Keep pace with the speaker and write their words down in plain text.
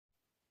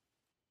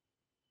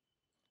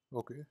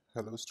Okay,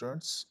 hello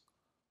students.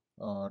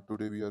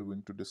 Today we are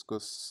going to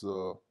discuss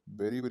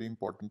very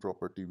important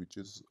property, which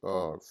is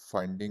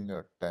finding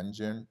a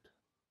tangent,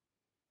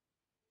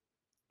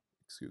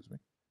 excuse me,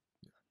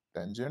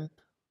 tangent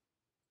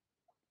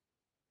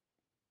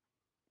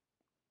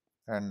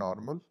and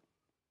normal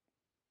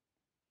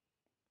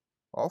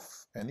of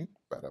any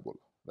parabola,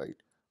 right?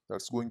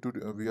 That's going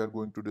to we are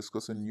going to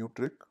discuss a new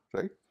trick,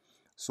 right?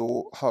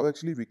 So how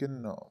actually we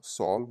can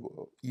solve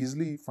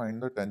easily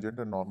find the tangent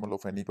and normal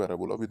of any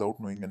parabola without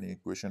knowing any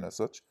equation as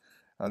such,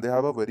 and they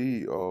have a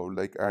very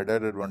like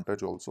added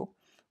advantage also.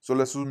 So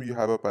let's assume you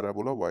have a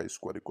parabola y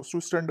square equals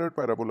to standard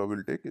parabola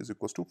will take is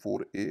equals to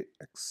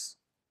 4ax,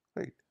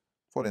 right?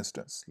 For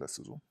instance, let's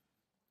assume.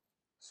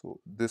 So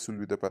this will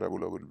be the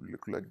parabola will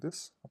look like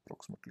this,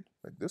 approximately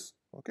like this,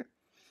 okay?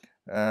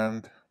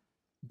 And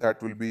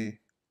that will be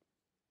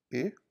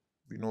a,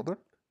 we know that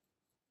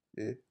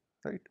a,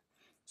 right?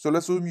 So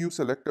let's assume you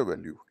select a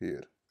value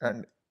here,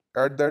 and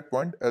at that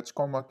point h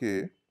comma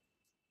k,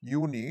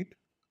 you need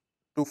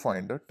to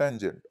find a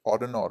tangent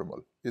or a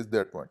normal is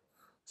that point.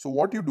 So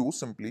what you do,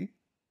 simply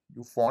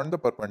you find the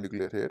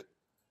perpendicular here,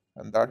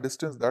 and that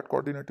distance, that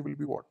coordinate will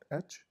be what?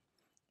 H.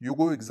 You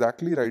go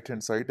exactly right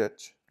hand side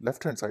h,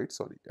 left hand side,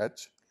 sorry,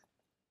 h,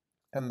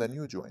 and then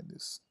you join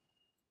this,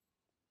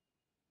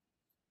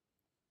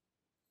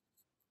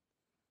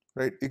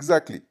 right?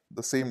 Exactly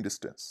the same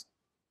distance,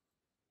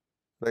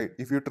 right?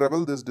 If you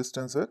travel this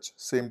distance h,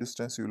 same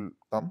distance you will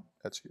come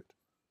h here,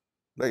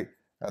 right?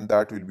 And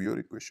that will be your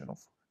equation of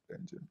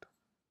tangent.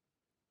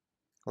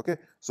 Okay,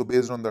 so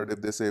based on that,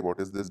 if they say what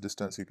is this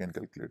distance, you can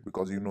calculate,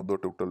 because you know the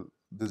total,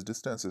 this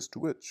distance is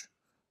 2h,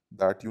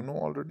 that you know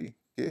already,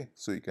 okay?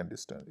 So you can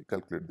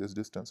calculate this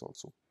distance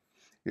also.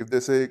 If they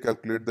say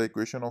calculate the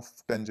equation of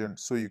tangent,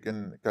 so you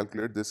can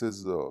calculate, this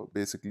is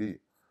basically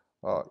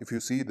if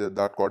you see that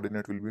that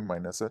coordinate will be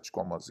minus h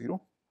comma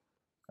 0,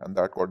 and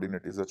that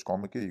coordinate is h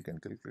comma k, you can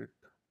calculate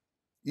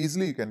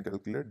easily, you can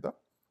calculate the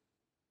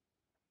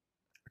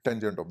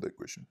tangent of the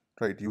equation,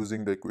 right?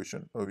 Using the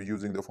equation,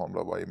 using the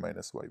formula y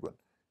minus y1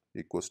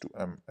 equals to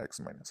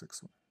mx minus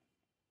x1.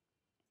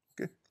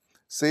 Okay,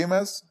 same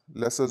as,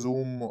 let's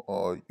assume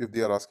if they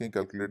are asking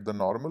calculate the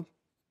normal.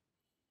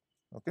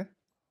 Okay,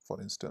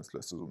 for instance,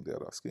 let's assume they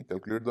are asking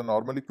calculate the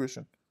normal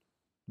equation,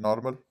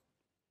 normal,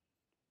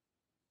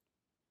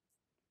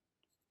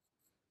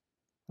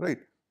 right?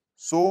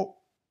 So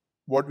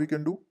what we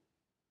can do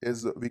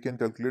is we can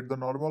calculate the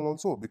normal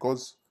also,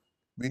 because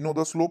we know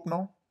the slope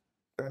now,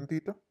 tan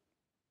theta,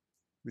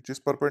 which is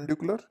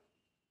perpendicular,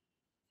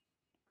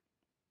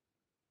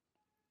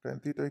 tan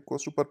theta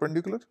equals to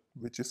perpendicular,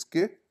 which is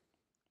k,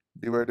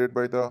 divided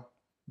by the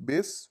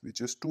base,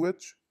 which is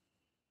 2h.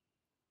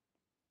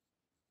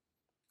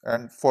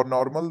 And for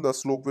normal, the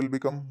slope will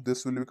become,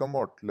 this will become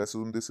what? Let's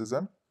assume this is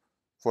m.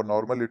 For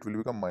normal, it will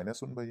become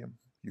minus 1 by m.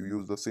 You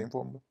use the same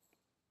formula.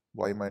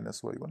 Y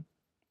minus y1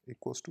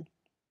 equals to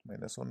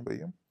minus 1 by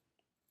m,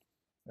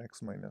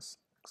 x minus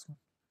x1.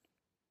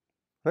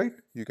 Right?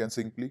 You can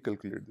simply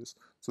calculate this.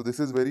 So this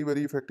is very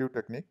effective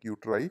technique. You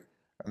try,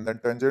 and then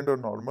tangent or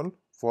normal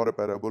for a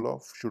parabola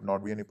should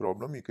not be any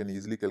problem. You can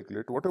easily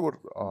calculate whatever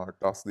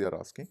task they are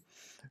asking.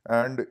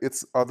 And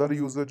its other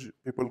usage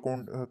people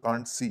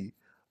can't see.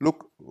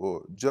 Look,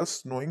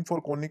 just knowing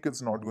for conic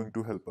is not going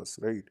to help us,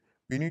 right?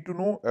 We need to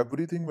know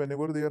everything.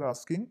 Whenever they are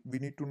asking, we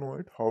need to know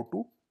it, how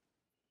to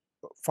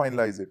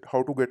finalize it,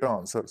 how to get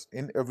answers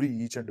in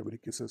each and every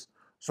cases.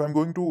 So I'm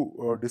going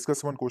to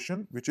discuss one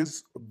question which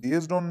is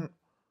based on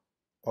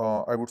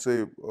I would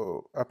say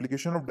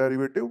application of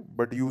derivative,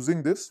 but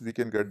using this we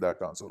can get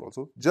that answer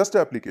also. Just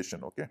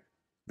application, okay?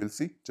 We'll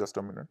see, just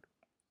a minute.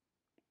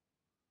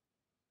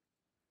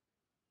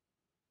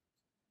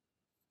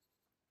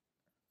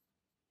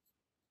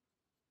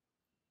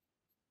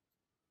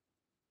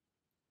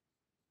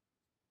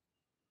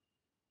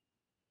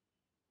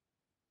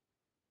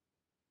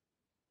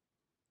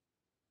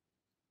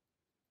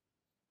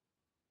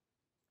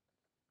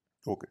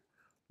 Okay,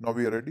 now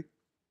we are ready,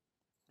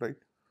 right?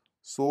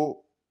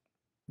 So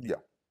yeah,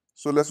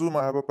 so let's assume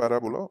I have a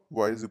parabola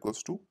y is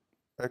equals to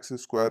x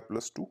square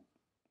plus 2,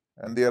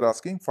 and they are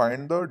asking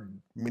find the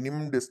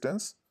minimum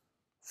distance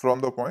from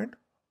the point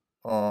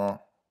I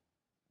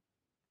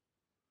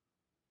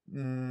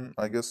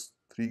guess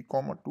 3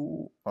 comma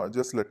 2,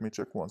 just let me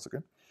check once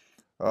again.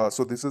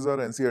 So this is our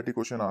NCERT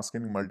question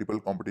asking multiple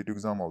competitive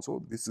exam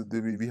also. This is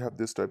we have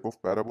this type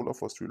of parabola.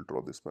 First we will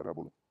draw this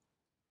parabola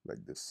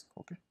like this,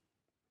 okay,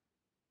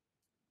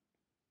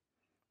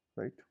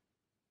 right?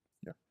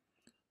 Yeah.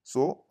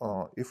 So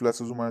if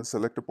let's assume I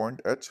select a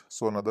point h,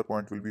 so another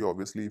point will be,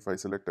 obviously if I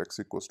select x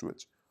equals to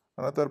h,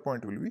 another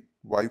point will be,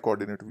 y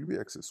coordinate will be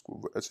h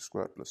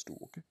square plus 2,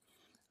 okay?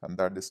 And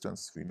that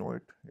distance we know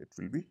it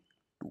will be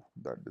 2,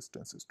 that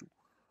distance is 2.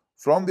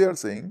 From they are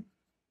saying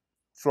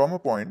from a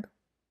point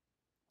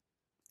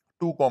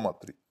 2 comma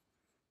 3,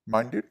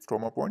 mind it,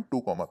 from a point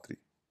 2 comma 3,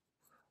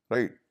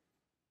 right?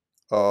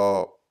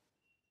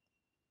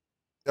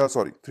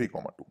 Sorry, 3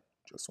 comma 2,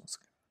 just one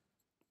second.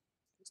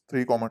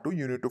 3 comma 2,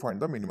 you need to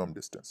find the minimum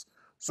distance.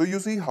 So you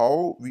see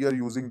how we are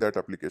using that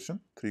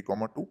application 3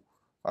 comma 2.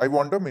 I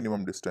want a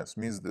minimum distance,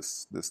 means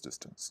this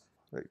distance,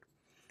 right?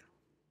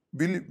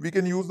 We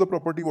can use the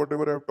property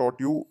whatever I have taught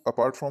you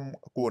apart from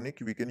conic.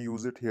 We can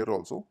use it here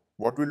also.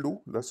 What we'll do?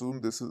 Let's assume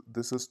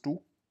this is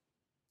 2,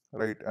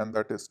 right? And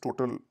that is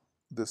total.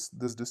 This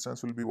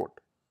distance will be what?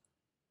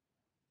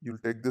 You'll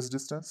take this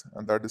distance,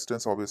 and that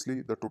distance,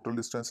 obviously the total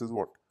distance is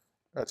what?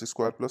 H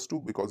square plus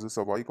 2, because it's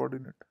a y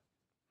coordinate.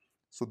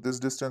 So this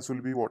distance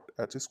will be what?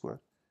 H square.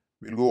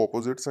 We'll go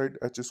opposite side,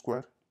 H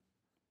square,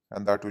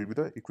 and that will be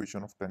the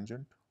equation of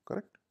tangent,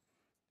 correct?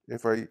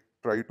 If I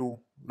try to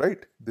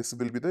write, this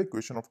will be the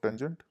equation of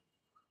tangent,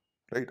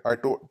 right? I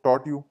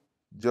taught you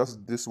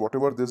just this,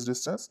 whatever this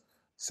distance,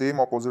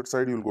 same opposite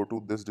side you'll go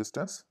to this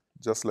distance,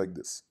 just like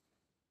this.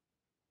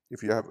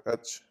 If you have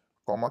H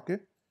comma K,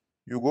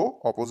 you go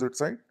opposite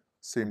side,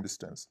 same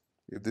distance.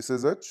 If this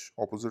is H,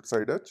 opposite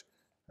side H,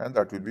 and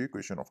that will be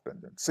equation of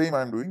tangent. Same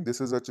I am doing, this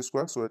is H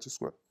square, so H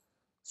square.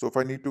 So if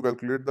I need to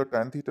calculate the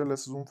tan theta,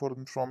 let's zoom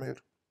from here,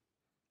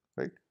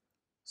 right?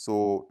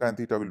 So tan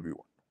theta will be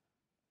what?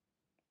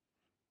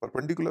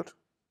 Perpendicular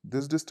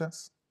this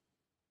distance,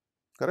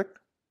 correct?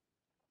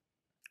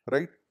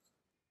 Right?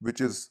 Which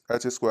is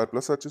H square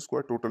plus H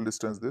square, total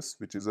distance this,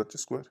 which is H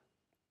square,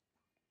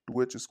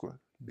 2H square,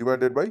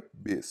 divided by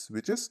base,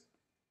 which is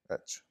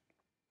H.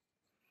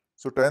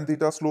 So tan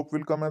theta slope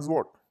will come as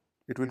what?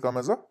 It will come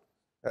as a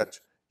H.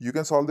 You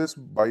can solve this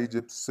by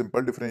just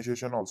simple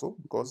differentiation also,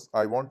 because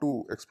I want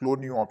to explore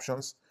new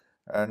options,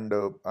 and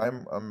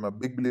I'm a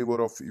big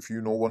believer of, if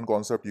you know one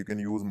concept, you can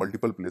use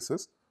multiple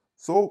places.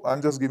 So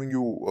I'm just giving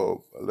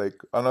you like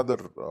another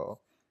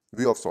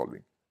way of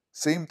solving.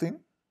 Same thing,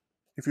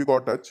 if you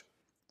got H,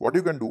 what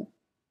you can do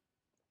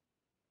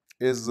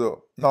is,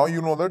 now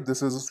you know that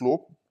this is a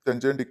slope,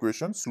 tangent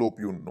equation, slope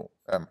you know,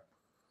 M.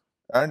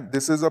 And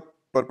this is a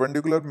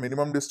perpendicular,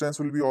 minimum distance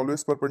will be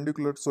always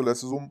perpendicular. So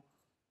let's assume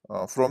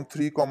from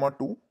 3 comma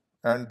 2,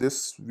 and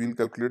this we'll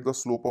calculate the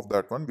slope of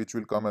that one, which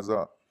will come as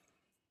a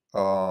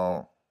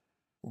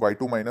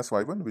y2 minus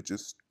y1, which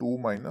is 2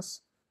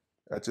 minus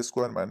h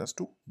square minus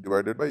 2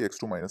 divided by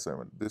x2 minus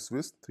y1. This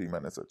is 3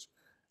 minus h,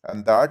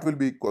 and that will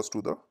be equals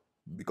to the,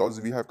 because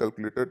we have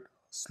calculated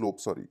slope,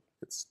 sorry,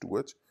 it's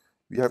 2h,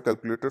 we have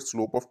calculated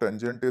slope of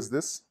tangent is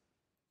this.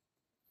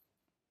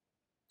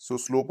 So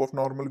slope of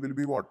normal will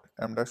be what?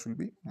 M dash will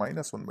be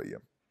minus 1 by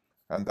m,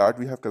 and that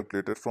we have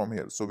calculated from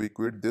here. So we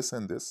equate this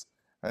and this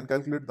and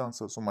calculate the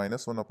answer. So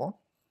minus 1 upon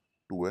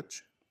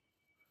 2h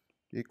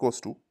equals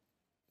to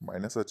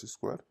minus h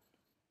square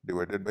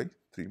divided by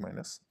 3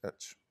 minus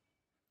h.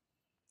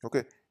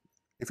 Okay,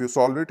 if you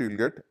solve it, you'll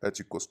get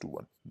h equals to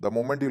 1. The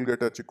moment you'll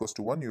get h equals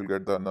to 1, you'll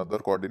get the another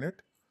coordinate,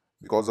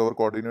 because our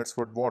coordinates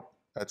were what?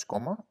 H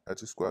comma h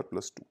square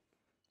plus 2.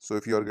 So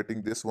if you are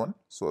getting this one,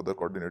 so other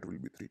coordinate will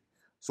be 3.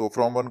 So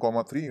from 1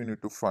 comma 3, you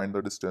need to find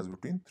the distance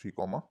between 3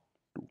 comma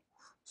 2.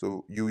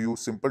 So you use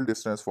simple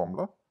distance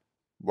formula,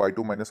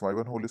 y2 minus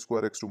y1 whole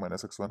square, x2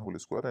 minus x1 whole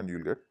square, and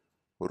you'll get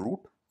root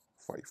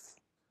 5.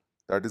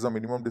 That is a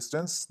minimum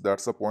distance.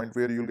 That's the point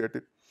where you'll get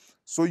it.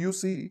 So you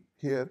see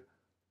here,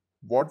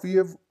 what we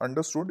have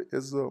understood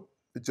is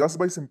just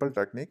by simple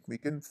technique, we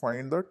can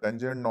find the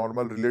tangent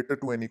normal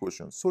related to any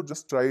question. So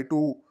just try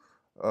to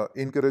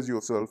encourage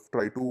yourself,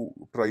 try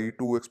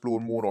to explore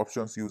more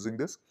options using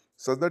this,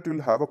 such that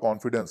you'll have a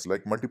confidence,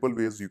 like multiple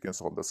ways you can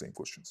solve the same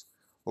questions.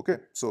 Okay,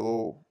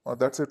 so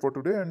that's it for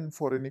today. And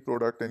for any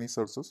product, any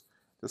services,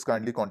 just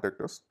kindly contact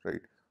us,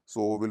 right?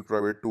 So we'll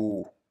provide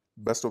to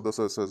best of the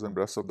services and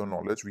best of the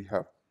knowledge we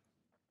have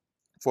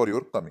for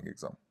your coming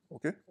exam.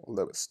 Okay, all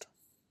the best.